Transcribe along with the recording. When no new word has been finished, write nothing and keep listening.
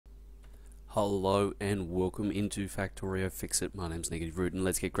Hello and welcome into Factorio Fixit. My name's N9103 and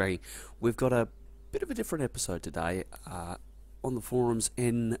let's get cracking. We've got a bit of a different episode today. On the forums,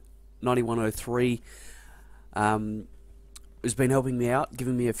 N9103 has been helping me out,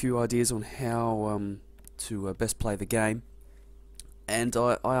 giving me a few ideas on how to best play the game. And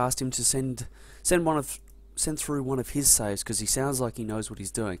I asked him to send through one of his saves because he sounds like he knows what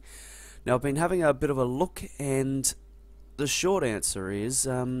he's doing. Now I've been having a bit of a look, and the short answer is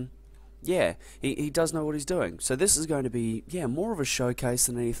yeah, he does know what he's doing. So this is going to be, more of a showcase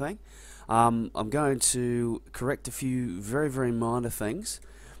than anything. I'm going to correct a few very, very minor things,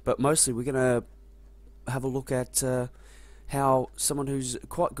 but mostly we're going to have a look at how someone who's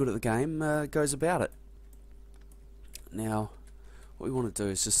quite good at the game goes about it. Now, what we want to do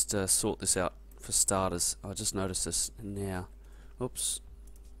is just sort this out for starters. I just noticed this now. Oops,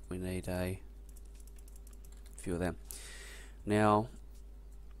 we need a few of them. Now,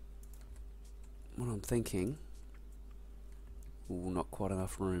 what I'm thinking, not quite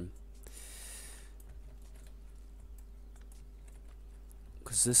enough room,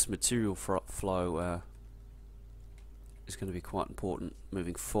 because this material flow is going to be quite important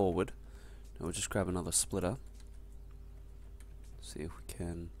moving forward. Now we'll just grab another splitter, see if we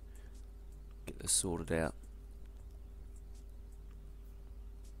can get this sorted out.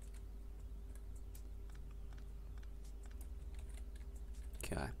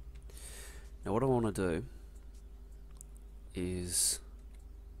 Okay. Now what I want to do is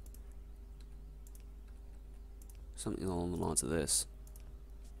something along the lines of this.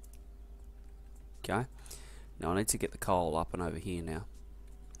 Okay. Now I need to get the coal up and over here now.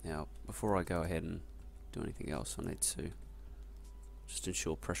 Now before I go ahead and do anything else, I need to just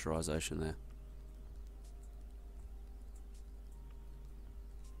ensure pressurization there.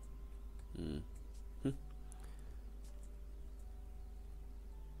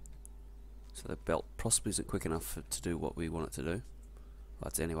 So the belt possibly isn't quick enough to do what we want it to do.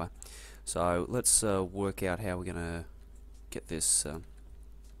 But anyway, so let's work out how we're going to get this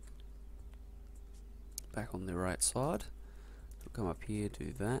back on the right side. We'll come up here,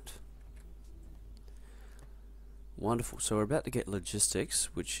 do that. Wonderful. So we're about to get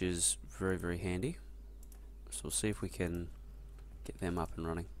logistics, which is very, very handy. So we'll see if we can get them up and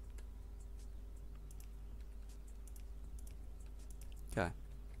running. Okay.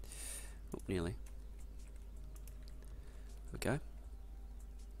 Oh, nearly. Okay.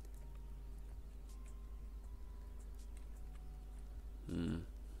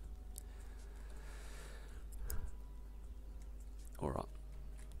 Alright.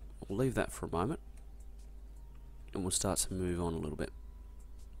 We'll leave that for a moment, and we'll start to move on a little bit.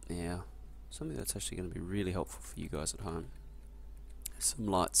 Now, something that's actually going to be really helpful for you guys at home is some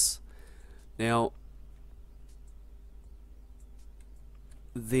lights. Now,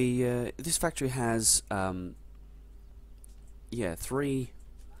 this factory has three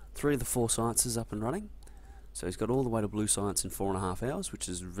of the 4 sciences up and running. So he's got all the way to blue science in 4.5 hours, which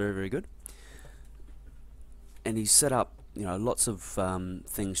is very, very good. And he's set up, lots of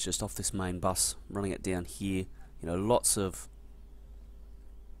things just off this main bus, running it down here. Lots of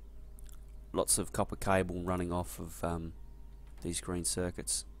copper cable running off of these green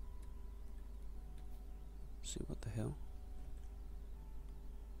circuits. See what the hell?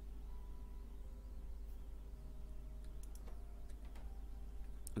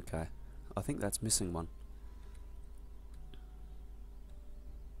 Okay, I think that's missing one.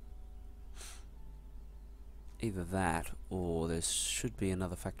 Either that, or there should be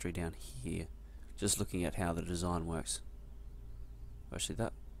another factory down here. Just looking at how the design works. Actually,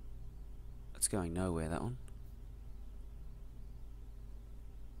 that's going nowhere, that one.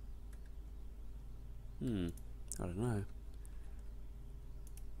 I don't know.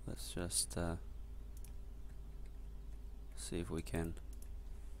 Let's just see if we can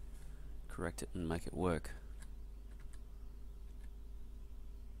correct it and make it work.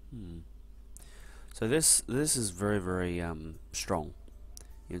 So this is very, very strong.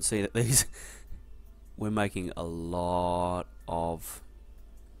 You can see that these we're making a lot of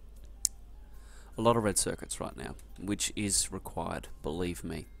red circuits right now, which is required, believe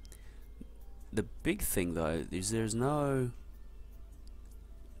me. The big thing though is there's no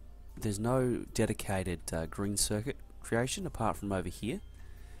dedicated green circuit creation apart from over here.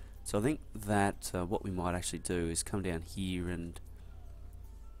 So I think that what we might actually do is come down here and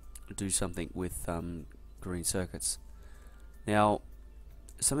do something with green circuits. Now,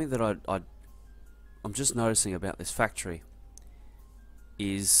 something that I'm just noticing about this factory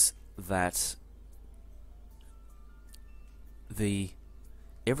is that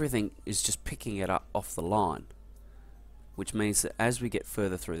everything is just picking it up off the line, which means that as we get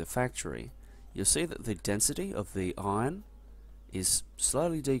further through the factory, you'll see that the density of the iron is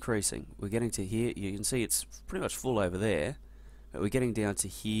slowly decreasing. We're getting to here, you can see it's pretty much full over there, but we're getting down to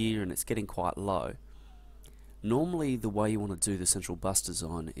here and it's getting quite low. Normally the way you want to do the central bus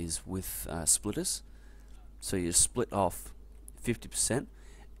design is with splitters. So you split off 50%.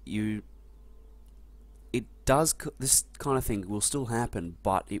 This kind of thing will still happen,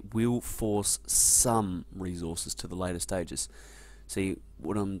 but it will force some resources to the later stages. See,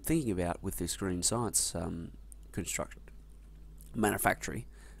 what I'm thinking about with this green science manufactory,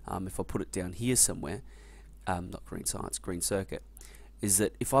 if I put it down here somewhere, not green science, green circuit, is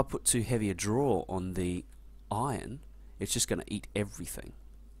that if I put too heavy a draw on the iron, it's just going to eat everything,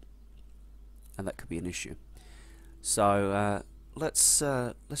 and that could be an issue. So let's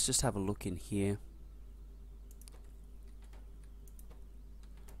just have a look in here.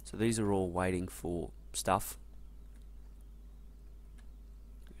 So these are all waiting for stuff.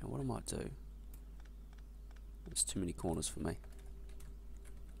 Now what I might do, there's too many corners for me.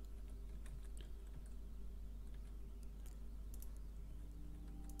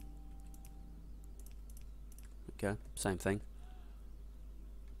 Okay, same thing.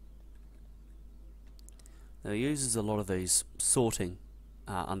 Now it uses a lot of these sorting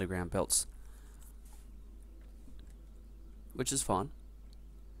underground belts, which is fine.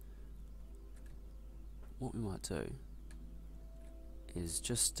 What we might do is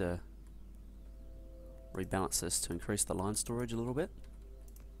just rebalance this to increase the line storage a little bit.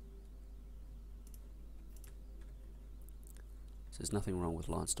 So there's nothing wrong with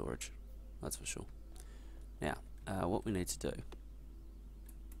line storage, that's for sure. Now, what we need to do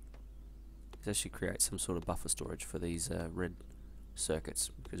is actually create some sort of buffer storage for these red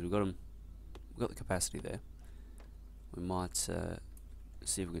circuits, because we've got the capacity there. We might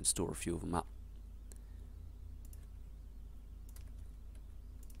see if we can store a few of them up.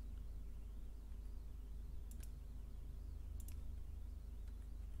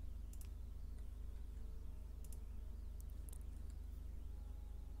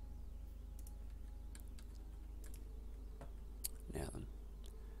 Now then,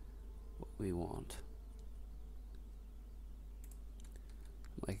 what we want,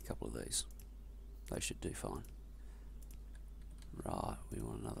 make a couple of these. They should do fine. Right, we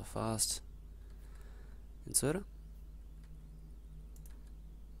want another fast inserter.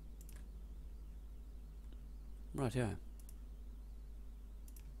 Right, yeah.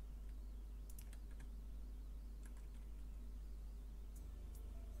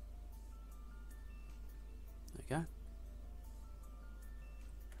 Okay.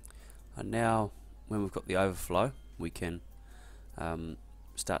 And now, when we've got the overflow, we can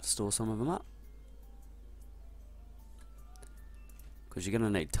start to store some of them up, because you're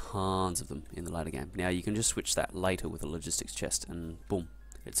going to need tons of them in the later game. Now you can just switch that later with a logistics chest, and boom,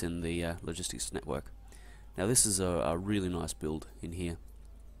 it's in the logistics network. Now this is a really nice build in here.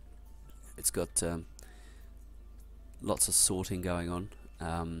 It's got lots of sorting going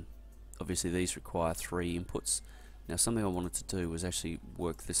on. Obviously these require 3 inputs. Now something I wanted to do was actually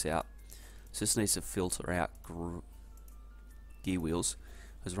work this out. So this needs to filter out gear wheels.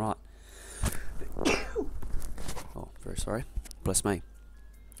 I was right. Oh, very sorry. Bless me.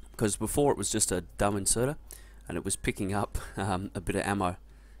 Because before it was just a dumb inserter, and it was picking up a bit of ammo.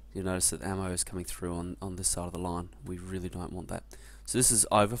 You notice that the ammo is coming through on this side of the line. We really don't want that. So this is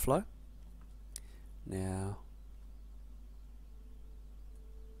overflow. Now,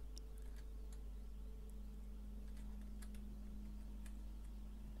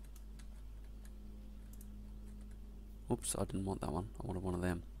 oops, I didn't want that one. I wanted one of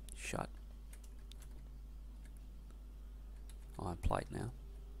them. Shut. Iron plate now.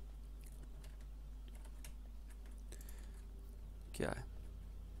 Okay.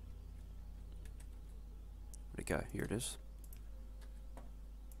 Where'd it go? Here it is.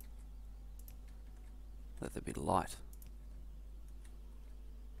 Let there be light.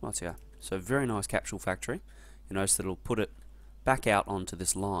 Right, yeah. So very nice capsule factory. You notice that it'll put it back out onto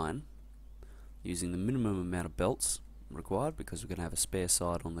this line using the minimum amount of belts required, because we're going to have a spare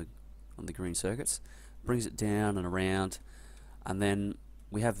side on the green circuits. Brings it down and around, and then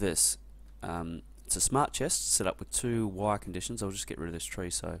we have this. It's a smart chest set up with 2 wire conditions. I'll just get rid of this tree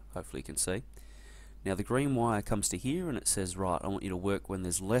so hopefully you can see. Now the green wire comes to here and it says, right, I want you to work when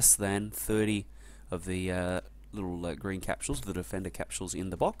there's less than 30 of the little green capsules, the defender capsules in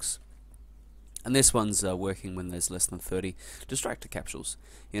the box. And this one's working when there's less than 30 distractor capsules.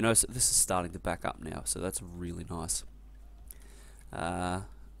 You notice that this is starting to back up now, so that's really nice.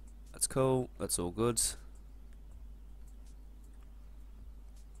 That's cool, that's all good.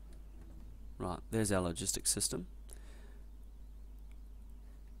 Right, there's our logistics system.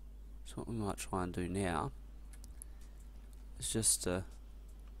 So what we might try and do now is just have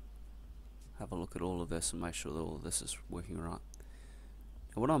a look at all of this and make sure that all of this is working right.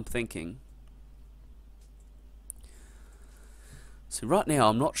 Now what I'm thinking, see right now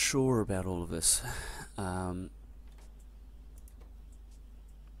I'm not sure about all of this.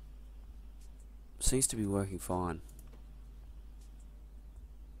 Seems to be working fine.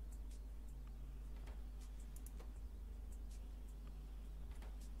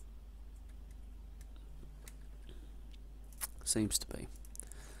 Seems to be.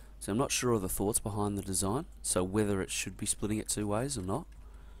 So I'm not sure of the thoughts behind the design, so whether it should be splitting it two ways or not.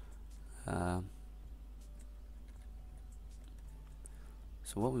 So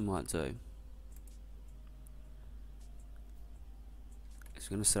what we might do is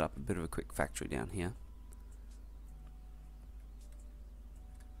we're going to set up a bit of a quick factory down here.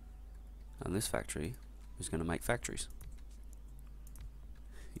 And this factory is going to make factories.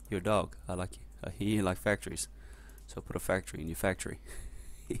 Your dog, I like you. I hear you like factories. So put a factory in your factory.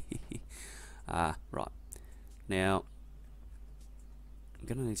 Right. Now, I'm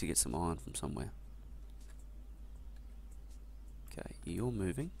going to need to get some iron from somewhere. Okay, you're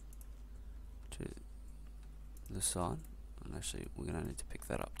moving to this side. And actually, we're going to need to pick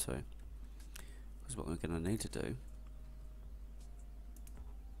that up too. Because what we're going to need to do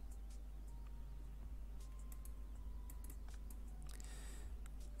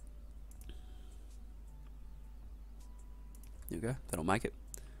there we go, that'll make it.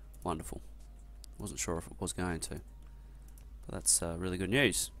 Wonderful. Wasn't sure if it was going to, but that's really good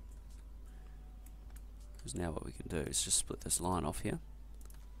news. Because now what we can do is just split this line off here.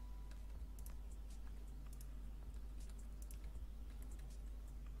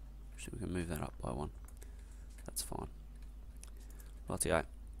 Actually, we can move that up by one. That's fine. Rightio.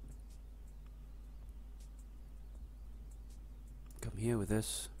 Come here with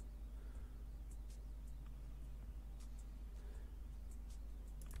this.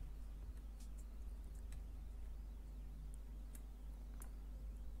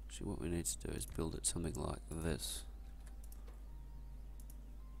 Actually, what we need to do is build it something like this.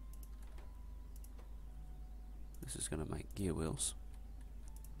 This is going to make gear wheels.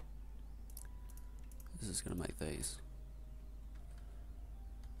 This is going to make these.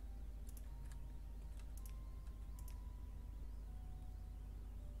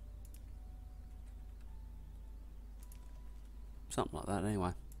 Something like that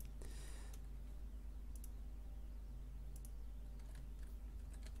anyway.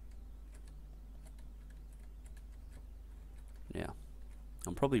 Yeah,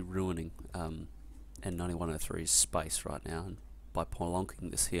 I'm probably ruining N9103's space right now and by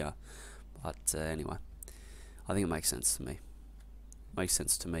prolonging this here, but anyway, I think it makes sense to me. Makes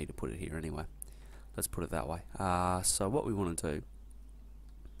sense to me to put it here anyway. Let's put it that way. So what we want to do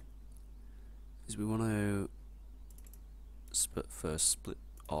is we want to split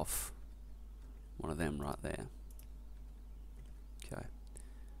off one of them right there. Okay.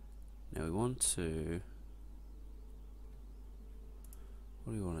 Now we want to.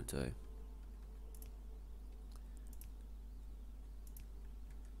 What do we want to do?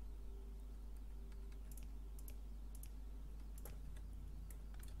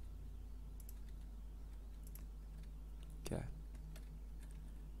 Okay.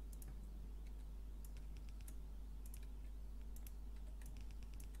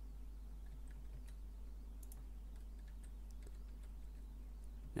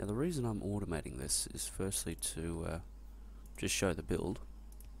 Now the reason I'm automating this is firstly to just show the build,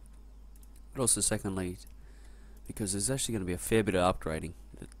 but also secondly because there's actually going to be a fair bit of upgrading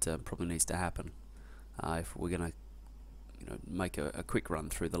that probably needs to happen if we're going to make a quick run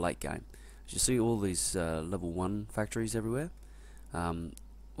through the late game. As you see all these level 1 factories everywhere,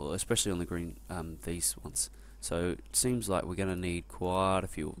 well especially on the green, these ones, so it seems like we're going to need quite a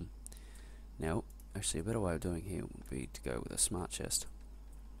few of them. Now actually a better way of doing here would be to go with a smart chest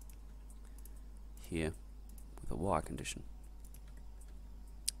here with a wire condition.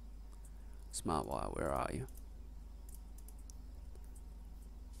 Smart wire, where are you?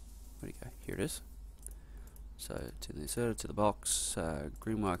 Where do you go? Here it is. So to the inserter, to the box,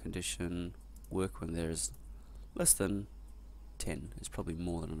 green wire condition, work when there's less than 10 is probably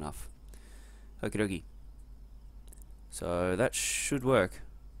more than enough. Okie dokie. So that should work.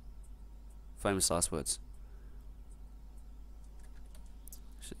 Famous last words.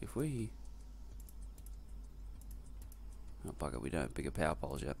 So if we... Oh bugger, we don't have bigger power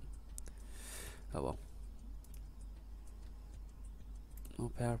poles yet. Oh well.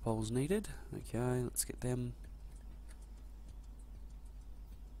 More power poles needed. Okay, let's get them.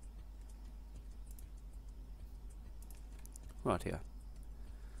 Right here.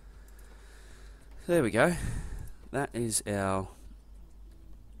 There we go. That is our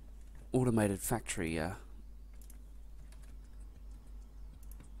automated factory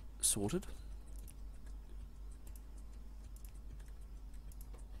sorted.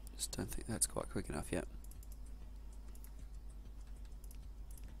 Just don't think that's quite quick enough yet.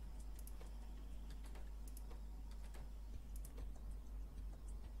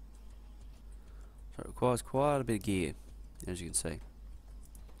 So it requires quite a bit of gear, as you can see.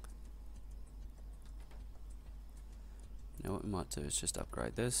 Now what we might do is just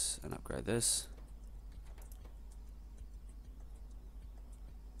upgrade this and upgrade this.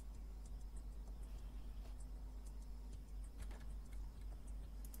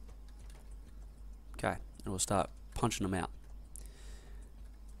 Okay, and we'll start punching them out.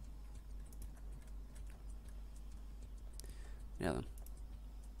 Now then.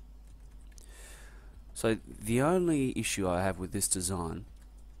 So the only issue I have with this design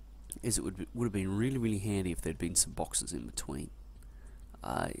is it would have been really handy if there'd been some boxes in between.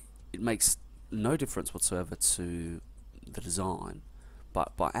 It makes no difference whatsoever to the design,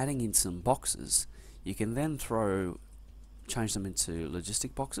 but by adding in some boxes, you can then change them into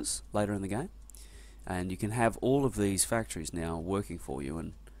logistic boxes later in the game, and you can have all of these factories now working for you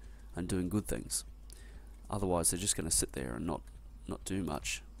and doing good things. Otherwise, they're just going to sit there and not do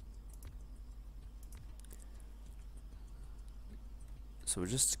much. So we're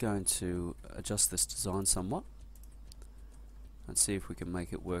just going to adjust this design somewhat and see if we can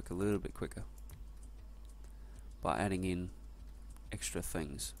make it work a little bit quicker by adding in extra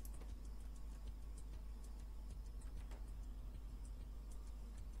things.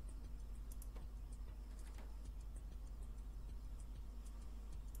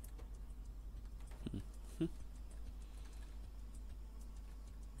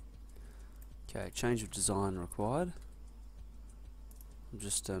 Okay, change of design required. I'm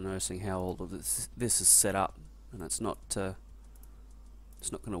just noticing how all of this is set up, and it's not going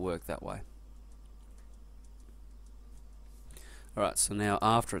to work that way. Alright, so now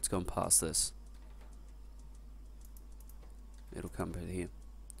after it's gone past this, it'll come over here.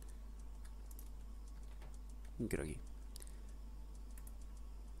 Good on you.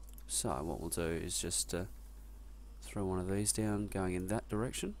 So what we'll do is just throw one of these down going in that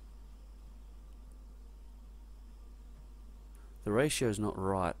direction. The ratio is not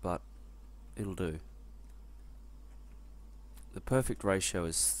right, but it'll do. The perfect ratio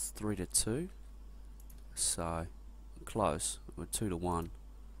is 3 to 2, so close. We're 2 to 1.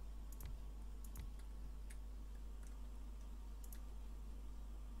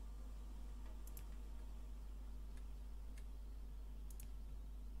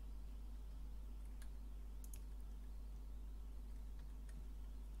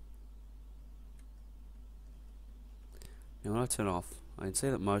 Now when I turn off, I can see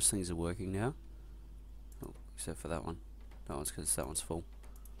that most things are working now. Oh, except for that one. That one's because that one's full.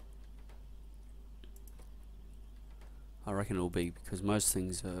 I reckon it'll be because most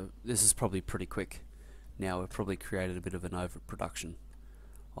things this is probably pretty quick. Now we've probably created a bit of an overproduction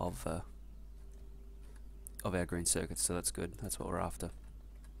of our green circuits, so that's good. That's what we're after.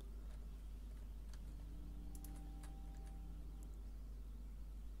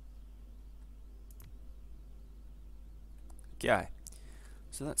 Okay,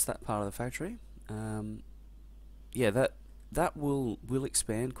 so that's that part of the factory. Yeah, that will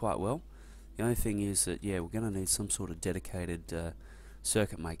expand quite well. The only thing is that we're going to need some sort of dedicated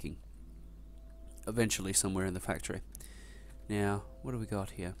circuit making eventually somewhere in the factory. Now, what do we got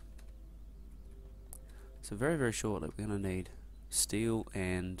here? So very shortly we're going to need steel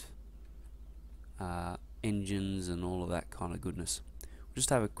and engines and all of that kind of goodness. We'll just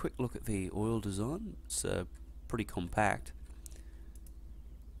have a quick look at the oil design. It's pretty compact.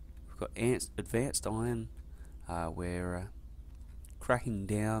 We've got advanced iron. We're cracking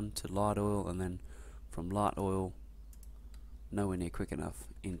down to light oil, and then from light oil, nowhere near quick enough,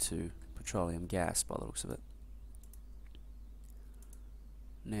 into petroleum gas by the looks of it.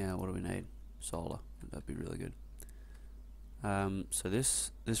 Now what do we need? Solar. That'd be really good. So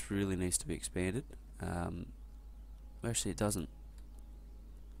this really needs to be expanded. Actually it doesn't.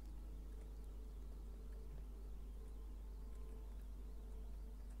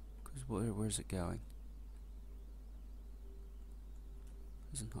 Because where's it going?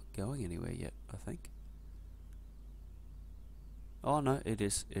 Is it not going anywhere yet, I think? Oh no, it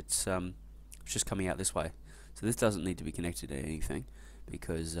is. It's just coming out this way. So this doesn't need to be connected to anything,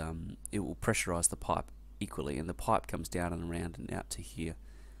 because it will pressurize the pipe equally, and the pipe comes down and around and out to here.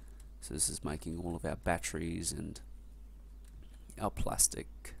 So this is making all of our batteries and our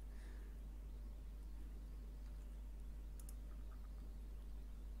plastic.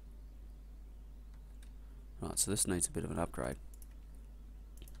 Right, so this needs a bit of an upgrade.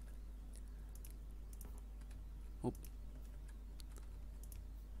 Oop.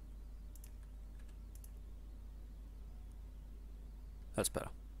 That's better.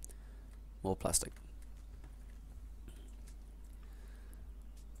 More plastic.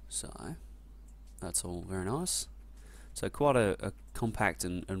 So, that's all very nice. So quite a compact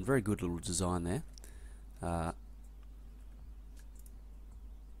and very good little design there.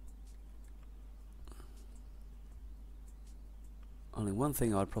 Only one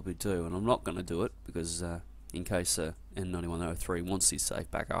thing I'd probably do, and I'm not going to do it because in case N9103 wants his safe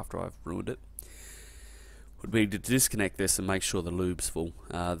back after I've ruined it, would be to disconnect this and make sure the lube's full.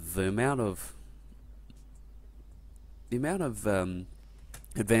 The amount of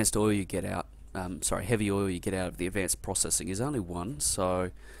advanced oil you get out, heavy oil you get out of the advanced processing is only 1,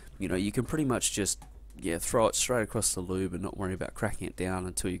 so you know you can pretty much just throw it straight across the lube and not worry about cracking it down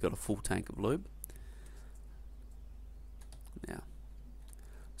until you've got a full tank of lube. Now,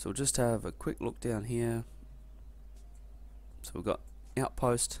 so we'll just have a quick look down here. So we've got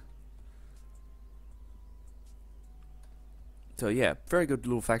outpost. So yeah, very good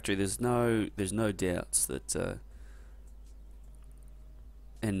little factory. There's no doubts that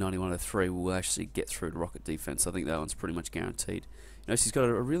N9103 will actually get through to rocket defense. I think that one's pretty much guaranteed. You know, she's got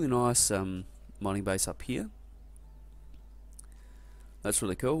a really nice mining base up here. That's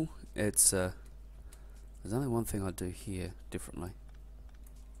really cool. It's there's only one thing I'd do here differently.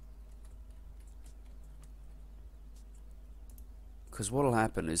 Because what'll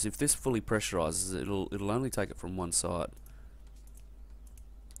happen is if this fully pressurizes, it'll only take it from one side.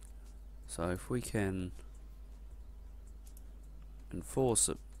 So if we can enforce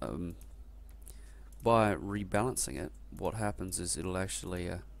it by rebalancing it, what happens is it'll actually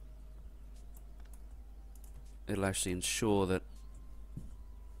ensure that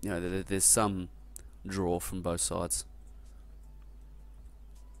that there's some draw from both sides.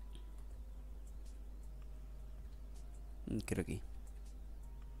 Okey-dokey.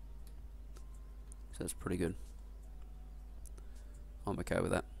 So that's pretty good. I'm okay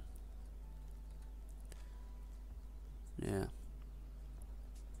with that. Yeah.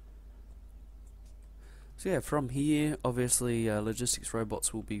 So yeah, from here, obviously, logistics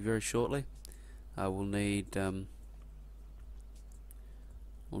robots will be very shortly. We'll need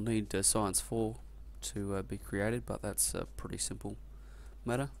Science 4 to be created, but that's a pretty simple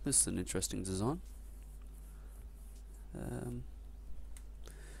matter. This is an interesting design.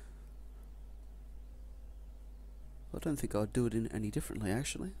 I don't think I'd do it any differently,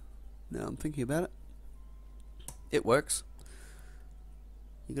 actually. Now I'm thinking about it. It works.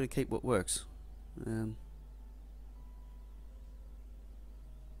 You got to keep what works.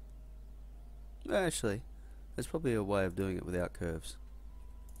 Actually, there's probably a way of doing it without curves.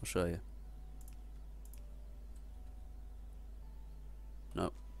 I'll show you.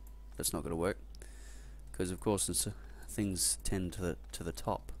 Nope, that's not going to work. Because of course things tend to the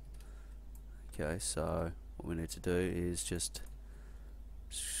top. Okay, so what we need to do is just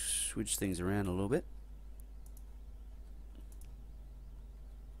switch things around a little bit.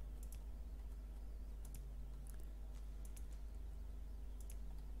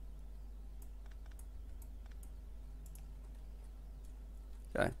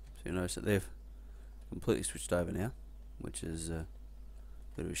 Okay, so you notice that they've completely switched over now, which is a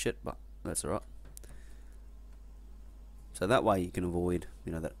bit of a shit, but that's alright. So that way you can avoid,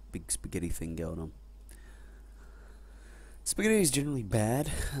 that big spaghetti thing going on. Spaghetti is generally bad.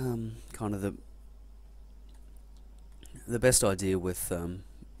 Kind of the best idea with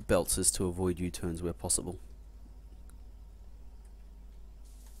belts is to avoid U-turns where possible.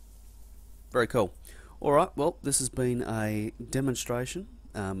 Very cool. Alright, well, this has been a demonstration,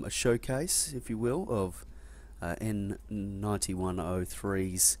 a showcase, if you will, of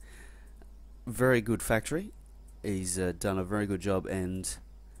N9103's very good factory. He's done a very good job, and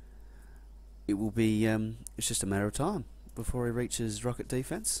it will be it's just a matter of time before he reaches rocket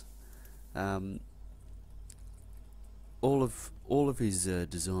defense. All of his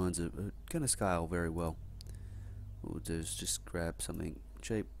designs are going to scale very well. What we'll do is just grab something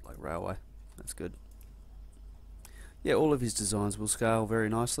cheap like railway. That's good. Yeah, all of his designs will scale very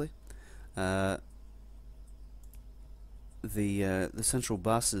nicely. The central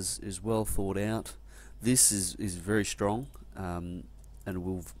bus is well thought out. This is very strong, and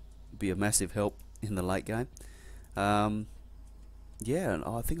will be a massive help in the late game. Yeah, and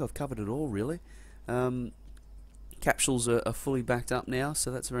I think I've covered it all really. Capsules are fully backed up now, so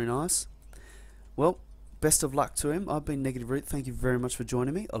that's very nice. Well, best of luck to him. I've been Negative Root. Thank you very much for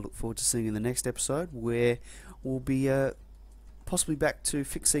joining me. I look forward to seeing you in the next episode, where we'll be possibly back to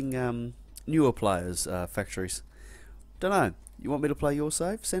fixing newer players, factories. Don't know. You want me to play your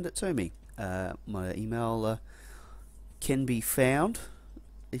save? Send it to me. My email can be found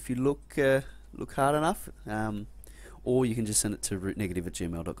if you look hard enough, or you can just send it to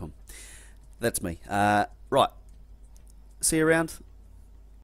rootnegative@gmail.com. That's me. Right. See you around.